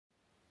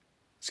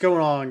What's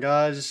going on,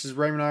 guys? This is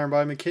Raymond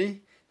Ironbody-McKinney.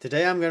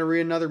 Today I'm going to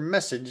read another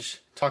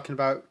message talking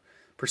about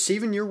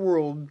perceiving your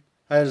world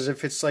as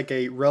if it's like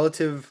a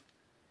relative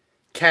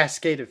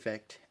cascade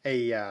effect,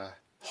 a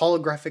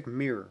holographic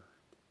mirror.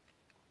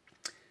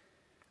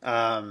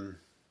 This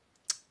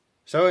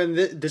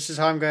is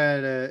how I'm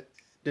going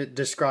to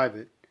describe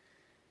it.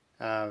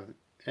 And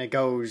it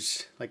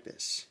goes like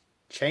this.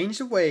 Change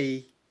the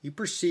way you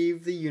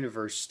perceive the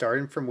universe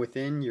starting from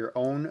within your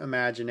own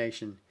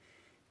imagination,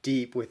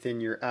 deep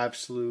within your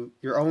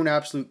own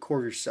absolute core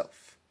of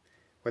yourself.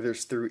 Whether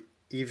it's through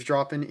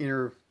eavesdropping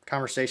inner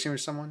conversation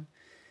with someone,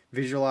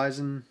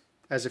 visualizing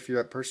as if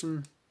you're that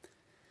person,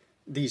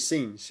 these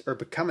scenes, or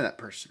becoming that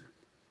person.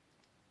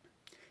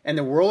 And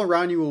the world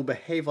around you will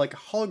behave like a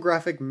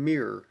holographic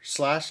mirror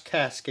 /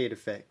 cascade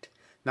effect,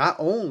 not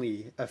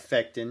only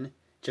affecting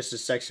just a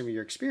section of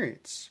your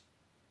experience,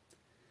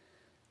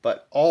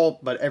 but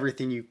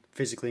everything you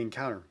physically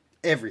encounter.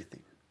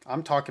 Everything.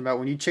 I'm talking about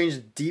when you change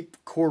the deep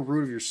core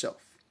root of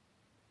yourself.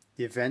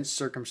 The events,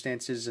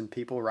 circumstances, and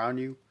people around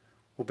you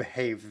will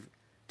behave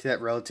to that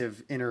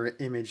relative inner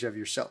image of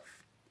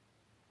yourself.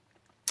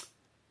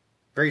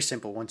 Very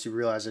simple once you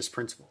realize this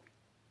principle.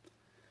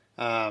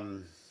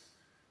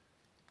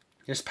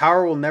 This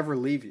power will never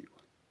leave you.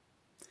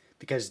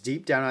 Because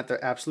deep down at the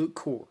absolute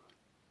core,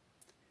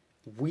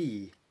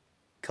 we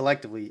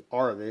collectively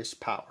are this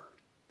power.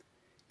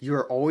 You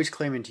are always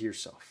claiming to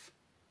yourself,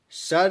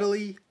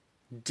 subtly,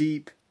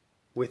 deep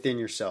within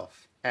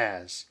yourself,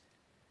 as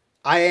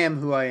I am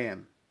who I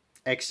am.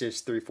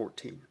 Exodus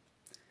 3:14.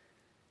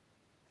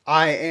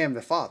 I am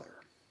the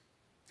Father,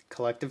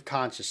 collective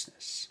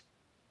consciousness,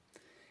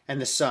 and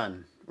the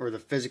Son, or the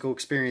physical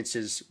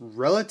experiences,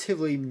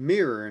 relatively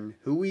mirroring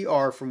who we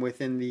are from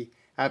within the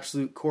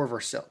absolute core of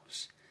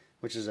ourselves,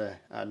 which is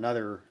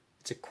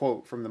it's a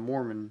quote from the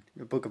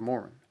Book of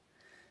Mormon.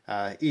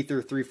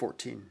 Ether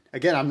 3:14.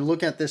 Again, I'm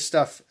looking at this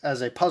stuff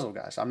as a puzzle,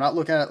 guys. I'm not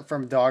looking at it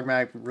from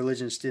dogmatic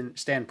religion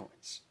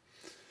standpoints.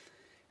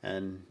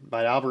 And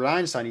by Albert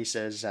Einstein, he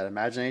says that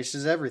imagination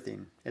is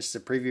everything. It's the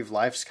preview of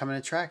life's coming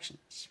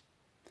attractions.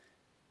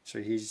 So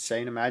he's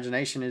saying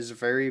imagination is a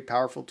very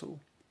powerful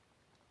tool.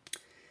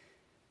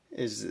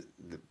 Is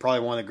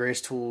probably one of the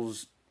greatest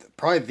tools,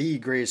 probably the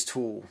greatest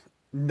tool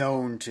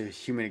known to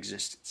human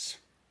existence.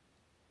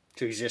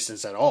 To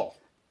existence at all.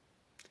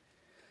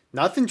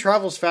 Nothing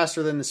travels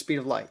faster than the speed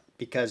of light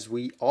because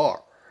we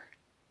are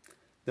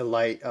the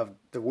light of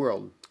the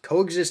world,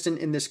 coexisting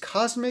in this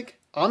cosmic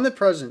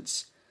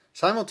omnipresence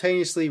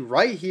simultaneously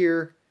right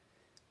here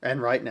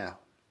and right now.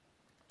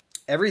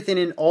 Everything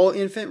in all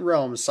infinite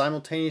realms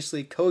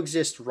simultaneously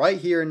coexist right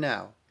here and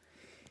now,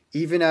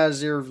 even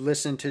as you're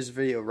listening to this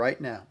video right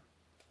now.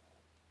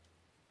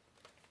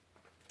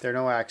 There are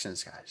no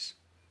accidents, guys.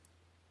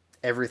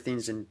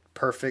 Everything's in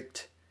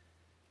perfect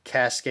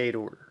cascade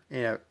order,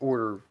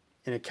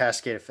 in a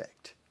cascade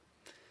effect.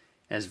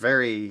 And it's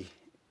very,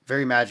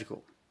 very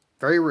magical.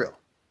 Very real.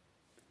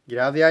 Get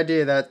out of the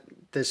idea that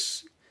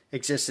this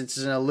existence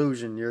is an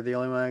illusion. You're the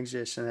only one that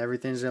exists and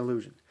everything's an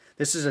illusion.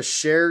 This is a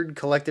shared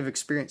collective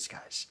experience,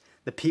 guys.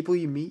 The people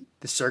you meet,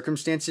 the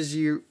circumstances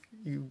you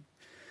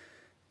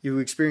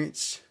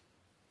experience,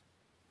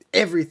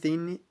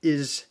 everything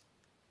is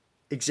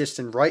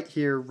existing right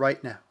here,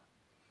 right now.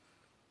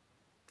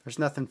 There's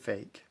nothing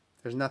fake.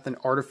 There's nothing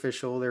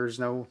artificial. There's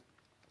no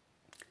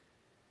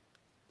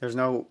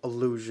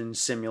illusion,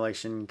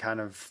 simulation kind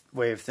of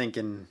way of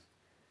thinking,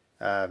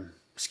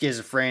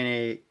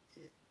 schizophrenic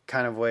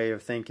kind of way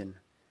of thinking.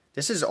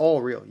 This is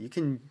all real. You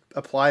can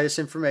apply this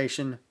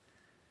information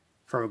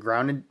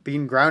from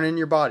being grounded in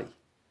your body.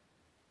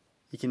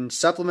 You can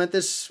supplement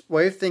this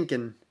way of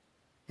thinking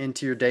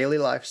into your daily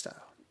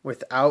lifestyle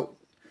without,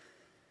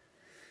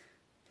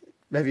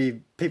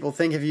 maybe people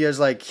think of you as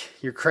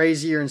like you're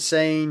crazy or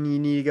insane, you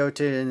need to go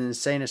to an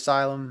insane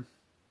asylum.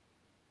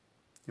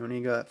 You don't need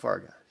to go that far,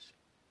 guys.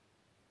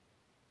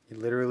 You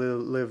literally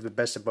live the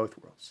best of both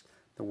worlds.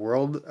 The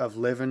world of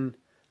living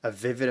a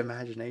vivid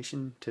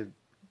imagination to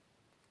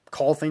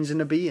call things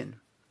into being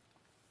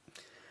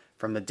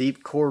from the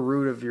deep core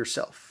root of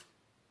yourself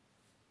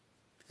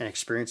and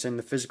experiencing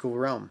the physical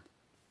realm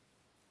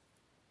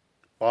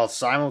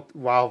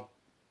while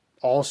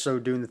also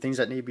doing the things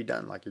that need to be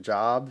done, like your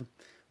job,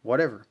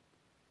 whatever.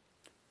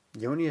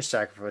 You don't need to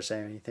sacrifice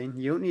anything.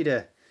 You don't need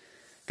to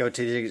go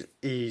to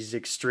these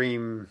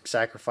extreme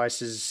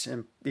sacrifices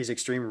and these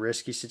extreme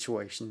risky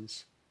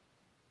situations.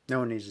 No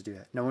one needs to do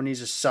that. No one needs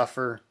to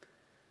suffer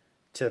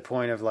to the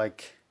point of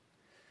like,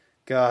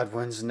 God,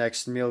 when's the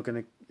next meal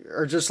gonna,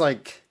 or just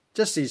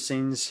these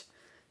things.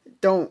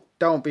 Don't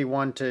be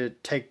one to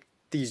take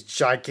these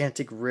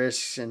gigantic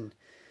risks and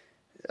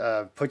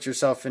put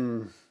yourself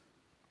in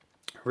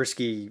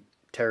risky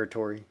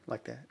territory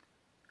like that.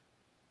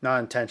 Not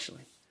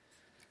intentionally.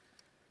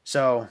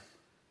 So,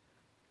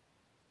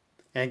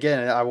 and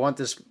again, I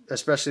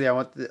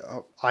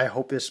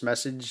hope this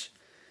message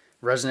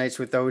resonates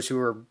with those who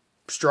are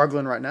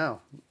struggling right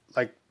now.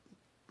 Like,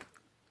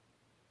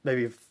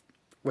 maybe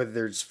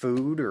whether it's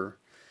food or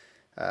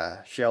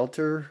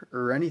shelter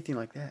or anything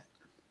like that.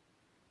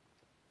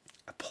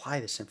 A apply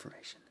this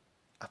information.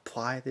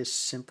 Apply this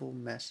simple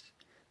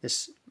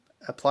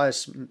apply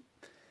this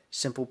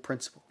simple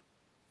principle.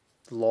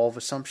 The law of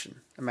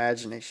assumption,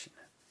 imagination.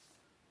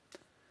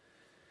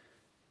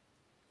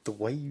 The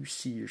way you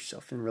see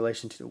yourself in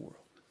relation to the world.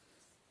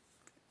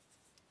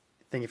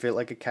 Think of it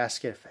like a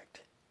cascade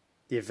effect.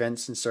 The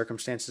events and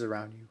circumstances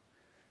around you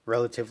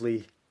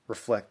relatively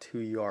reflect who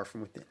you are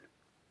from within.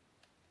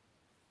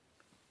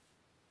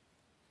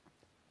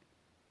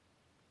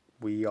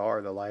 We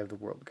are the light of the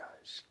world,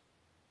 guys.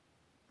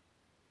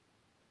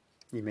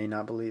 You may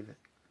not believe it.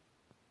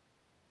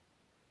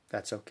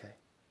 That's okay.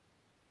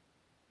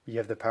 You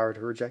have the power to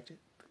reject it.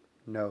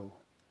 Know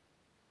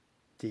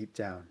deep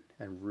down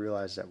and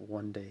realize that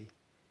one day,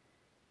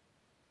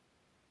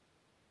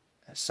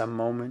 at some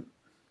moment,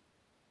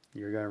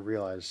 you're going to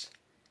realize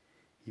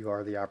you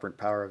are the operant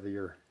power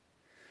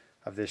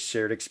of this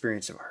shared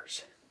experience of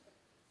ours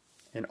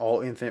in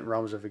all infinite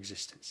realms of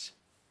existence.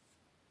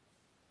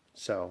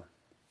 So,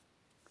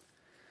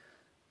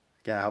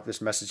 again, I hope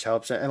this message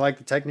helps. And like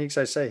the techniques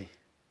I say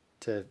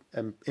to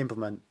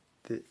implement,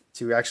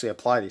 to actually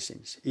apply these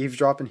things.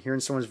 Eavesdropping, hearing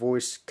someone's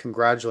voice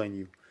congratulating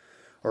you,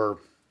 or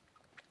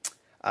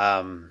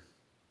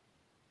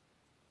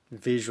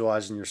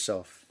visualizing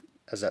yourself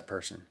as that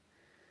person,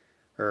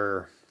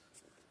 or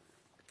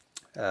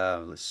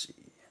let's see,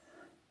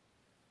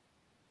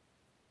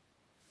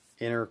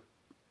 inner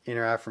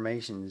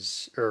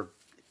affirmations, or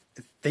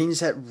things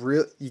that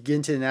you get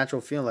into the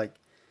natural feeling, like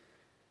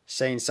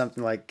saying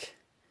something like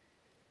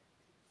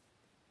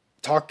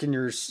talking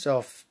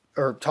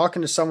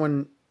to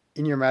someone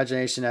in your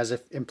imagination, as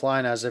if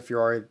implying as if you're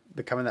already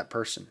becoming that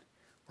person,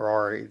 or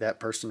already that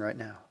person right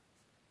now.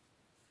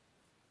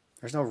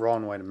 There's no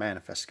wrong way to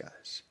manifest,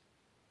 guys,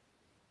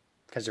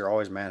 because you're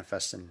always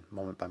manifesting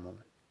moment by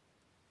moment.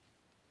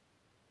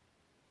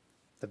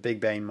 The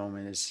Big Bang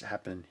moment is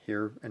happening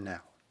here and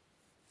now.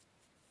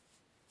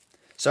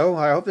 So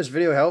I hope this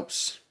video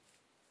helps.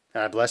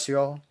 I bless you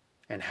all,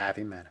 and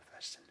happy manifesting.